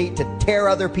the state to tear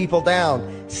other people down,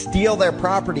 steal their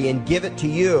property, and give it to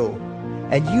you.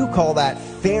 And you call that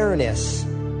fairness.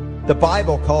 The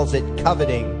Bible calls it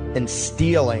coveting and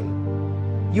stealing.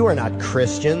 You are not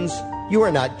Christians. You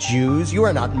are not Jews. You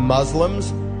are not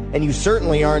Muslims. And you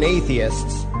certainly aren't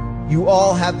atheists. You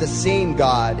all have the same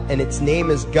God, and its name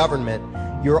is government.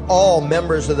 You're all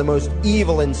members of the most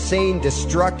evil, insane,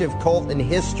 destructive cult in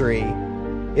history.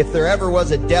 If there ever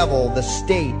was a devil, the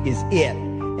state is it,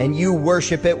 and you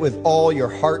worship it with all your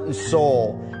heart and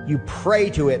soul. You pray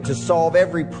to it to solve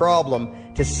every problem,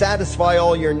 to satisfy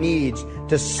all your needs,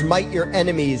 to smite your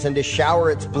enemies, and to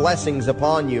shower its blessings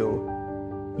upon you.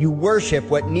 You worship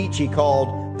what Nietzsche called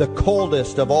the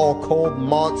coldest of all cold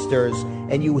monsters,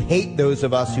 and you hate those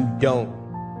of us who don't.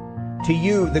 To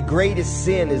you, the greatest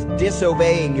sin is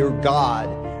disobeying your God,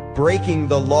 breaking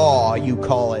the law, you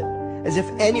call it, as if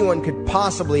anyone could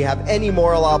possibly have any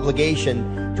moral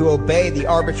obligation to obey the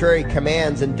arbitrary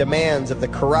commands and demands of the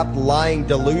corrupt, lying,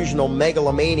 delusional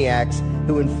megalomaniacs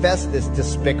who infest this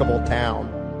despicable town.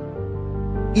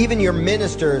 Even your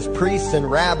ministers, priests, and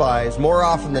rabbis, more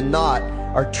often than not,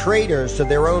 are traitors to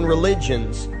their own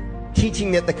religions,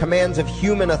 teaching that the commands of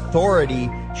human authority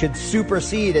should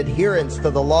supersede adherence to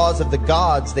the laws of the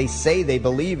gods they say they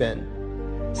believe in.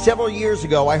 Several years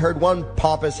ago, I heard one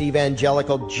pompous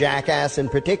evangelical jackass in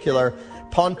particular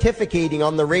pontificating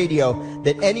on the radio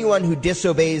that anyone who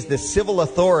disobeys the civil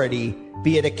authority,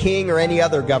 be it a king or any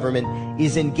other government,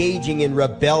 is engaging in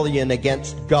rebellion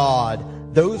against God,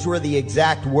 Those were the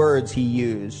exact words he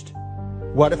used.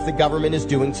 What if the government is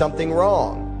doing something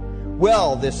wrong?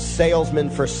 Well, this salesman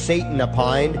for Satan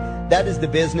opined, that is the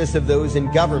business of those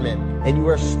in government, and you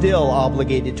are still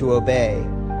obligated to obey.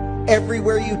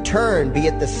 Everywhere you turn, be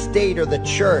it the state or the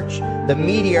church, the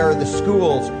media or the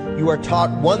schools, you are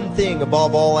taught one thing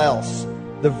above all else,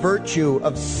 the virtue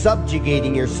of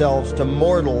subjugating yourselves to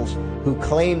mortals who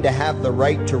claim to have the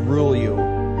right to rule you.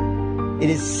 It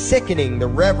is sickening the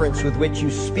reverence with which you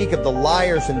speak of the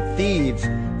liars and thieves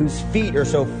whose feet are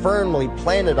so firmly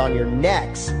planted on your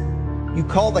necks. You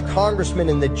call the congressmen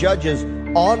and the judges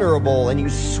honorable, and you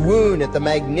swoon at the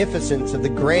magnificence of the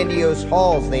grandiose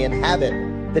halls they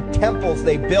inhabit, the temples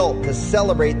they built to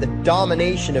celebrate the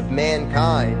domination of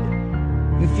mankind.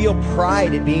 You feel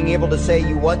pride at being able to say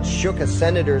you once shook a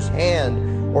senator's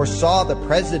hand or saw the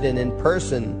president in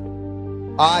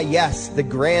person. Ah, yes, the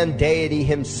grand deity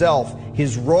himself,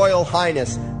 His Royal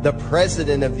Highness, the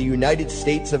President of the United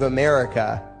States of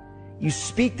America. You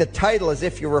speak the title as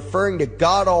if you're referring to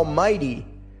God Almighty.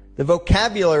 The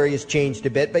vocabulary has changed a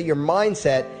bit, but your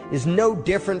mindset is no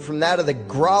different from that of the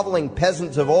groveling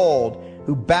peasants of old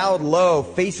who bowed low,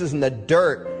 faces in the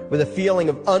dirt, with a feeling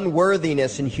of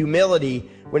unworthiness and humility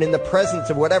when in the presence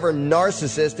of whatever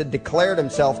narcissist had declared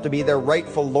himself to be their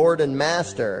rightful lord and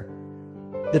master.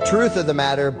 The truth of the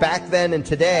matter, back then and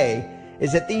today,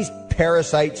 is that these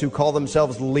parasites who call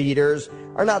themselves leaders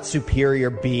are not superior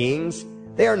beings.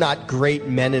 They are not great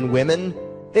men and women.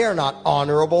 They are not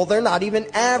honorable. They're not even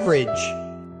average.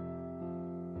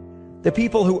 The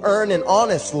people who earn an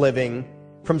honest living,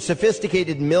 from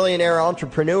sophisticated millionaire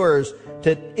entrepreneurs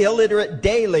to illiterate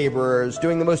day laborers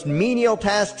doing the most menial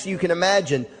tasks you can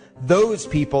imagine, those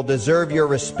people deserve your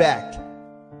respect.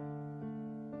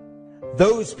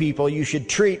 Those people you should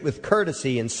treat with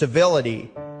courtesy and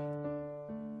civility.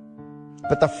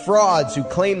 But the frauds who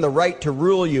claim the right to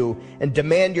rule you and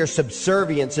demand your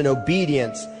subservience and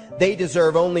obedience, they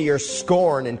deserve only your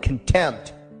scorn and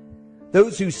contempt.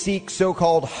 Those who seek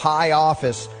so-called high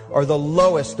office are the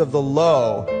lowest of the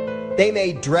low. They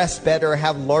may dress better,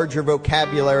 have larger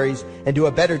vocabularies, and do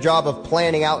a better job of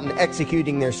planning out and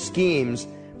executing their schemes,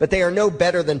 but they are no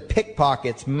better than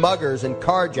pickpockets, muggers, and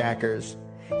carjackers.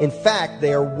 In fact,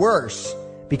 they are worse,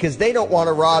 because they don't want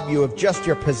to rob you of just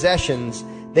your possessions.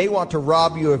 They want to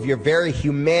rob you of your very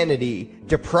humanity,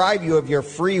 deprive you of your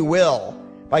free will,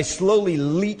 by slowly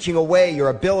leeching away your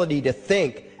ability to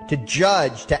think, to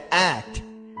judge, to act,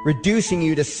 reducing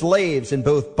you to slaves in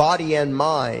both body and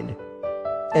mind.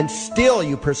 And still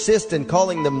you persist in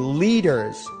calling them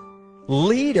leaders.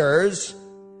 Leaders?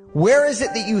 Where is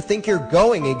it that you think you're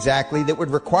going exactly that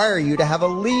would require you to have a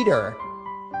leader?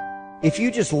 If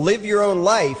you just live your own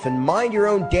life and mind your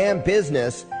own damn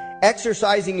business,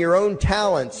 exercising your own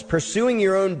talents, pursuing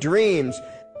your own dreams,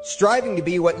 striving to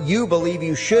be what you believe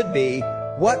you should be,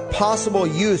 what possible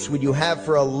use would you have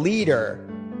for a leader?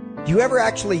 Do you ever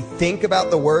actually think about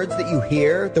the words that you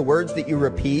hear, the words that you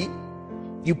repeat?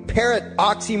 You parrot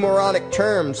oxymoronic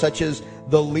terms such as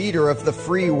the leader of the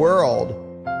free world,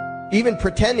 even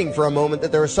pretending for a moment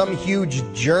that there is some huge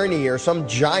journey or some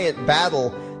giant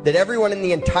battle that everyone in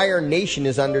the entire nation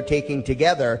is undertaking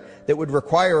together that would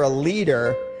require a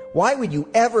leader. Why would you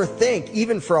ever think,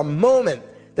 even for a moment,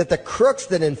 that the crooks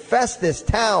that infest this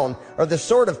town are the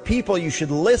sort of people you should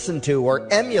listen to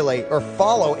or emulate or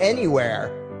follow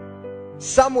anywhere?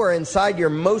 Somewhere inside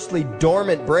your mostly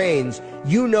dormant brains,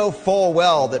 you know full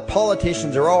well that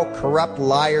politicians are all corrupt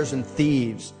liars and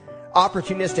thieves,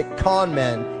 opportunistic con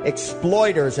men,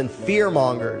 exploiters, and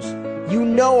fearmongers. You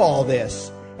know all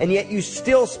this, and yet you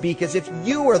still speak as if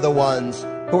you are the ones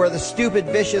who are the stupid,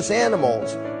 vicious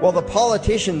animals, while the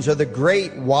politicians are the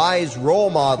great, wise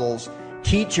role models,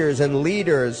 teachers, and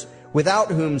leaders without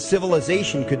whom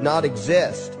civilization could not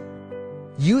exist.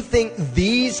 You think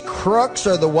these crooks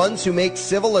are the ones who make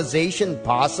civilization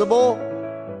possible?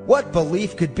 What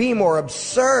belief could be more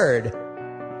absurd?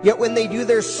 Yet when they do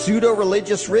their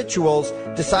pseudo-religious rituals,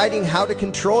 deciding how to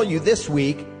control you this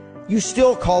week, you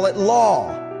still call it law,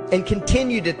 and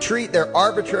continue to treat their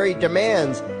arbitrary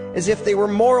demands as if they were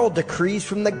moral decrees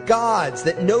from the gods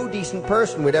that no decent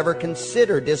person would ever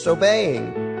consider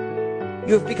disobeying.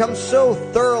 You have become so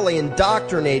thoroughly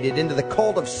indoctrinated into the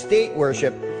cult of state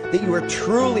worship that you are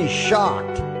truly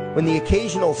shocked when the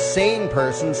occasional sane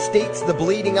person states the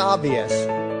bleeding obvious.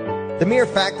 The mere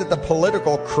fact that the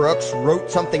political crooks wrote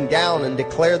something down and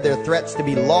declared their threats to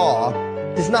be law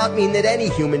does not mean that any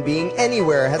human being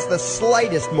anywhere has the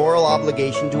slightest moral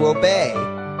obligation to obey.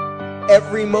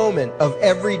 Every moment of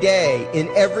every day, in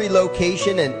every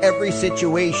location and every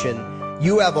situation,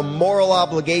 you have a moral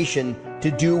obligation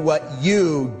to do what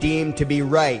you deem to be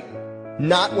right.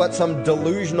 not what some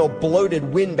delusional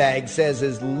bloated windbag says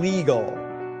is legal.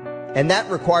 And that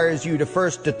requires you to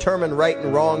first determine right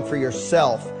and wrong for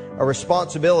yourself, a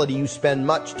responsibility you spend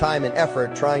much time and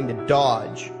effort trying to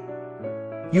dodge.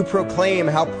 You proclaim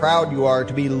how proud you are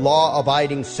to be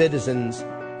law-abiding citizens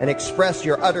and express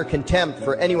your utter contempt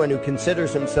for anyone who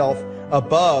considers himself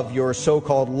above your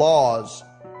so-called laws,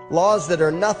 laws that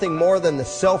are nothing more than the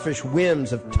selfish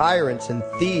whims of tyrants and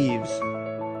thieves.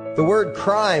 The word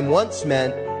crime once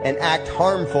meant an act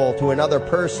harmful to another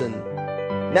person.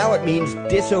 Now it means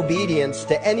disobedience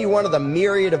to any one of the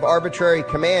myriad of arbitrary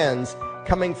commands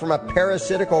coming from a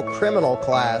parasitical criminal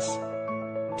class.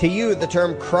 To you, the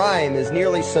term crime is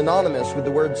nearly synonymous with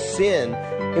the word sin,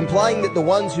 implying that the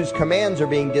ones whose commands are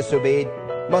being disobeyed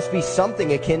must be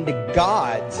something akin to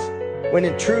gods, when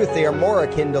in truth they are more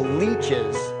akin to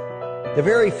leeches. The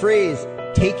very phrase,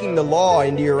 taking the law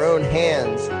into your own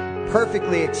hands,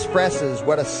 perfectly expresses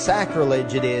what a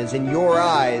sacrilege it is in your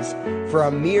eyes for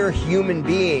a mere human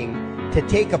being to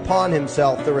take upon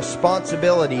himself the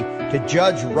responsibility to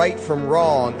judge right from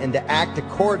wrong and to act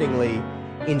accordingly,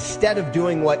 instead of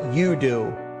doing what you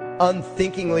do,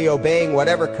 unthinkingly obeying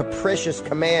whatever capricious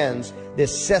commands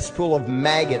this cesspool of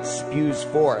maggots spews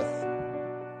forth.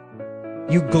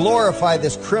 You glorify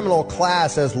this criminal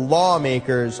class as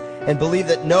lawmakers and believe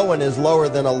that no one is lower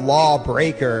than a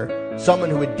lawbreaker, someone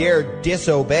who would dare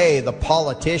disobey the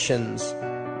politicians.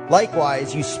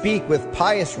 Likewise, you speak with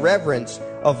pious reverence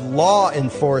of law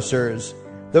enforcers,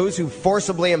 those who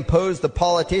forcibly impose the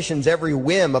politicians' every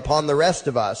whim upon the rest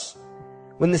of us.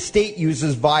 When the state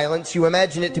uses violence, you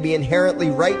imagine it to be inherently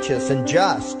righteous and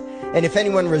just, and if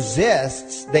anyone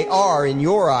resists, they are, in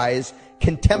your eyes,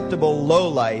 contemptible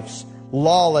lowlifes,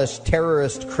 lawless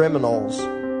terrorist criminals.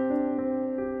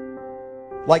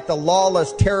 Like the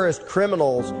lawless terrorist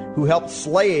criminals who helped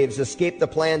slaves escape the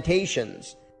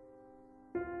plantations.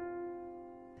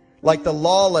 Like the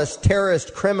lawless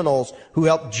terrorist criminals who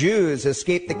helped Jews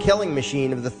escape the killing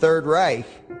machine of the Third Reich.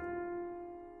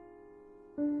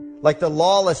 Like the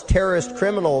lawless terrorist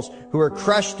criminals who were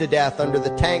crushed to death under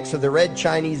the tanks of the Red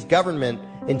Chinese government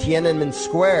in Tiananmen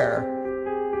Square.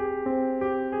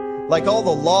 Like all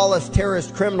the lawless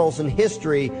terrorist criminals in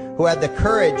history who had the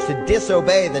courage to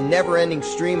disobey the never-ending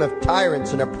stream of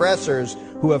tyrants and oppressors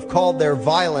who have called their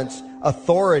violence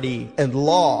authority and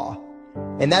law.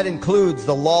 And that includes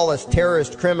the lawless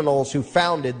terrorist criminals who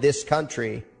founded this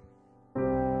country.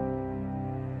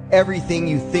 Everything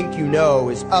you think you know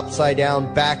is upside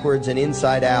down, backwards, and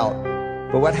inside out.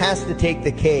 But what has to take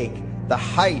the cake, the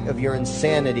height of your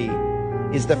insanity,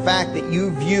 is the fact that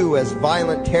you view as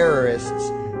violent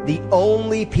terrorists the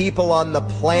only people on the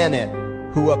planet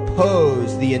who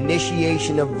oppose the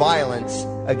initiation of violence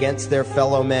against their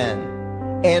fellow men.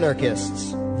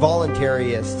 Anarchists,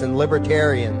 voluntarists, and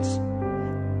libertarians.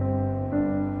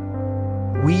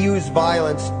 We use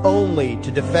violence only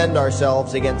to defend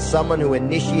ourselves against someone who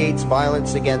initiates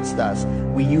violence against us.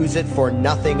 We use it for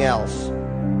nothing else.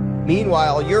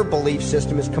 Meanwhile, your belief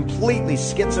system is completely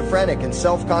schizophrenic and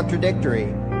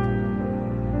self-contradictory.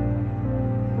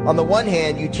 On the one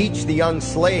hand, you teach the young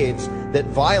slaves that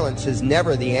violence is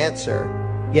never the answer.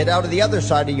 Yet out of the other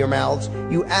side of your mouths,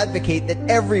 you advocate that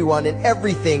everyone and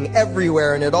everything,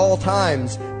 everywhere and at all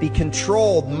times be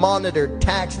controlled, monitored,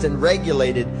 taxed, and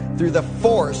regulated through the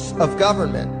force of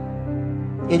government.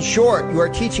 In short, you are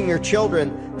teaching your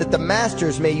children that the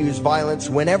masters may use violence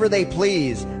whenever they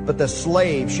please, but the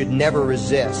slave should never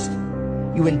resist.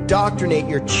 You indoctrinate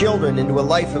your children into a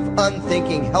life of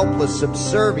unthinking, helpless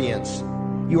subservience.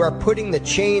 You are putting the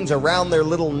chains around their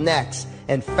little necks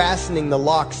and fastening the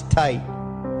locks tight.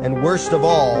 And worst of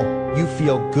all, you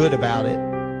feel good about it.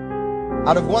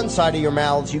 Out of one side of your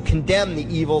mouths, you condemn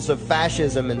the evils of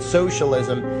fascism and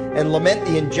socialism and lament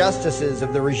the injustices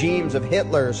of the regimes of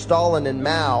Hitler, Stalin, and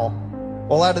Mao.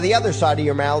 While out of the other side of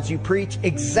your mouths, you preach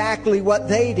exactly what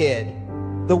they did.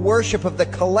 The worship of the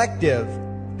collective,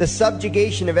 the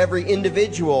subjugation of every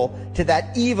individual to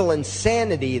that evil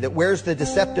insanity that wears the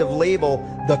deceptive label,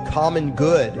 the common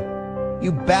good.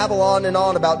 You babble on and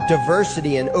on about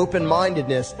diversity and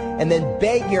open-mindedness, and then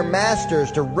beg your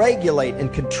masters to regulate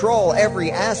and control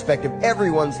every aspect of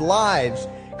everyone's lives,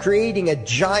 creating a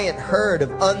giant herd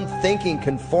of unthinking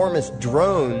conformist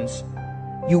drones.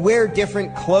 You wear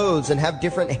different clothes and have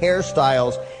different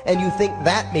hairstyles, and you think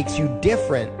that makes you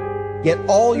different. Yet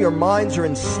all your minds are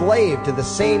enslaved to the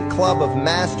same club of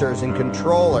masters and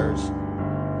controllers.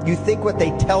 You think what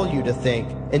they tell you to think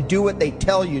and do what they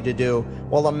tell you to do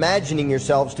while imagining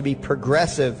yourselves to be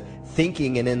progressive,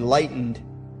 thinking, and enlightened.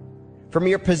 From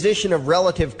your position of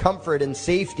relative comfort and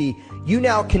safety, you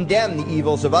now condemn the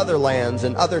evils of other lands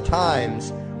and other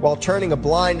times, while turning a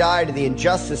blind eye to the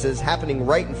injustices happening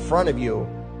right in front of you.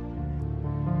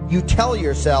 You tell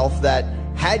yourself that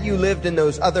had you lived in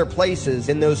those other places,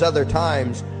 in those other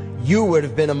times, you would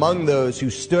have been among those who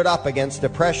stood up against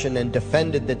oppression and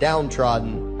defended the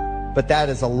downtrodden. But that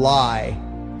is a lie.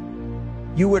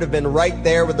 You would have been right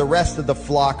there with the rest of the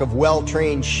flock of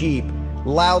well-trained sheep,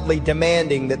 loudly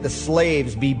demanding that the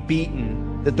slaves be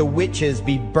beaten, that the witches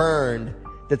be burned,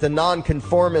 that the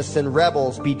nonconformists and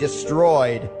rebels be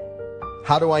destroyed.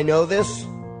 How do I know this?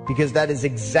 Because that is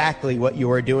exactly what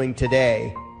you are doing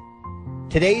today.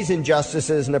 Today's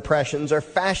injustices and oppressions are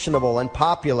fashionable and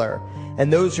popular,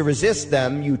 and those who resist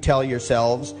them, you tell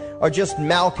yourselves, are just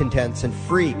malcontents and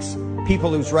freaks,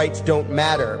 people whose rights don't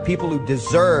matter, people who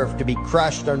deserve to be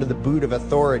crushed under the boot of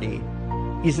authority.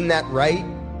 Isn't that right?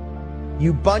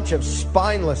 You bunch of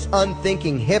spineless,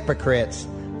 unthinking hypocrites,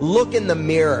 look in the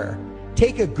mirror.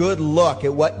 Take a good look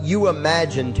at what you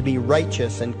imagine to be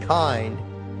righteous and kind.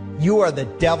 You are the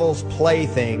devil's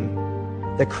plaything.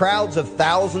 The crowds of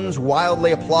thousands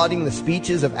wildly applauding the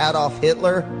speeches of Adolf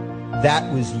Hitler,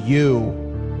 that was you.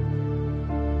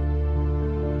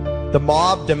 The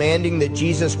mob demanding that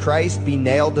Jesus Christ be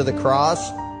nailed to the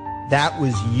cross, that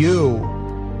was you.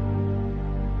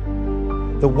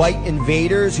 The white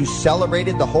invaders who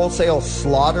celebrated the wholesale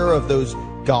slaughter of those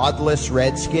godless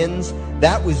redskins,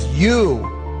 that was you.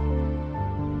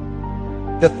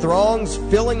 The throngs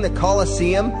filling the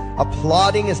Colosseum,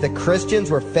 applauding as the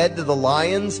Christians were fed to the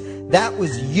lions, that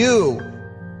was you.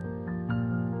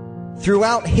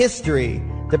 Throughout history,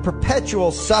 the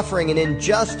perpetual suffering and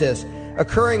injustice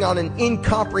occurring on an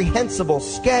incomprehensible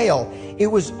scale, it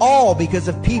was all because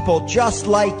of people just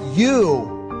like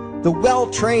you. The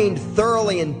well-trained,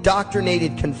 thoroughly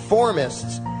indoctrinated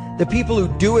conformists, the people who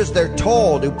do as they're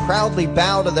told, who proudly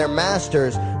bow to their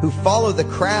masters, who follow the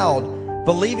crowd,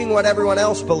 believing what everyone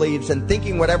else believes and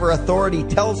thinking whatever authority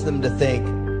tells them to think.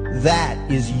 That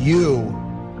is you.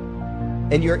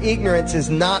 And your ignorance is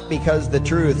not because the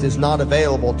truth is not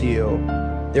available to you.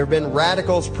 There have been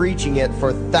radicals preaching it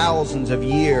for thousands of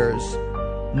years.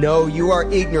 No, you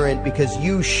are ignorant because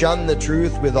you shun the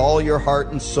truth with all your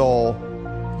heart and soul.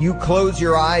 You close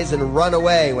your eyes and run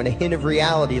away when a hint of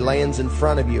reality lands in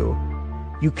front of you.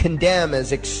 You condemn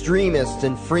as extremists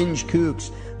and fringe kooks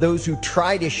those who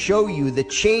try to show you the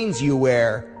chains you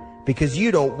wear because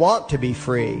you don't want to be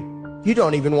free. You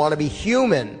don't even want to be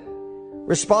human.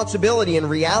 Responsibility and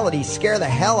reality scare the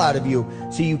hell out of you,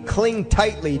 so you cling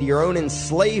tightly to your own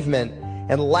enslavement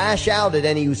and lash out at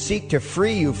any who seek to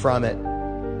free you from it.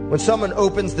 When someone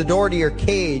opens the door to your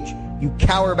cage, you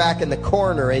cower back in the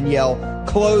corner and yell,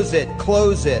 "Close it,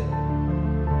 close it."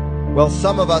 Well,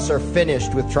 some of us are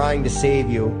finished with trying to save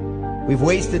you. We've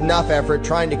wasted enough effort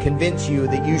trying to convince you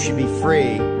that you should be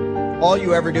free. All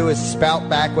you ever do is spout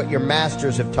back what your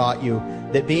masters have taught you,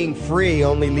 that being free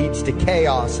only leads to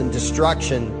chaos and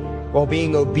destruction, while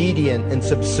being obedient and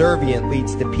subservient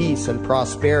leads to peace and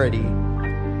prosperity.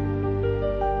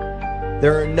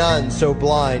 There are none so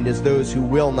blind as those who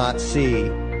will not see.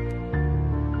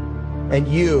 And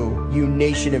you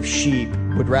nation of sheep,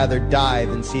 would rather die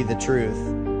than see the truth.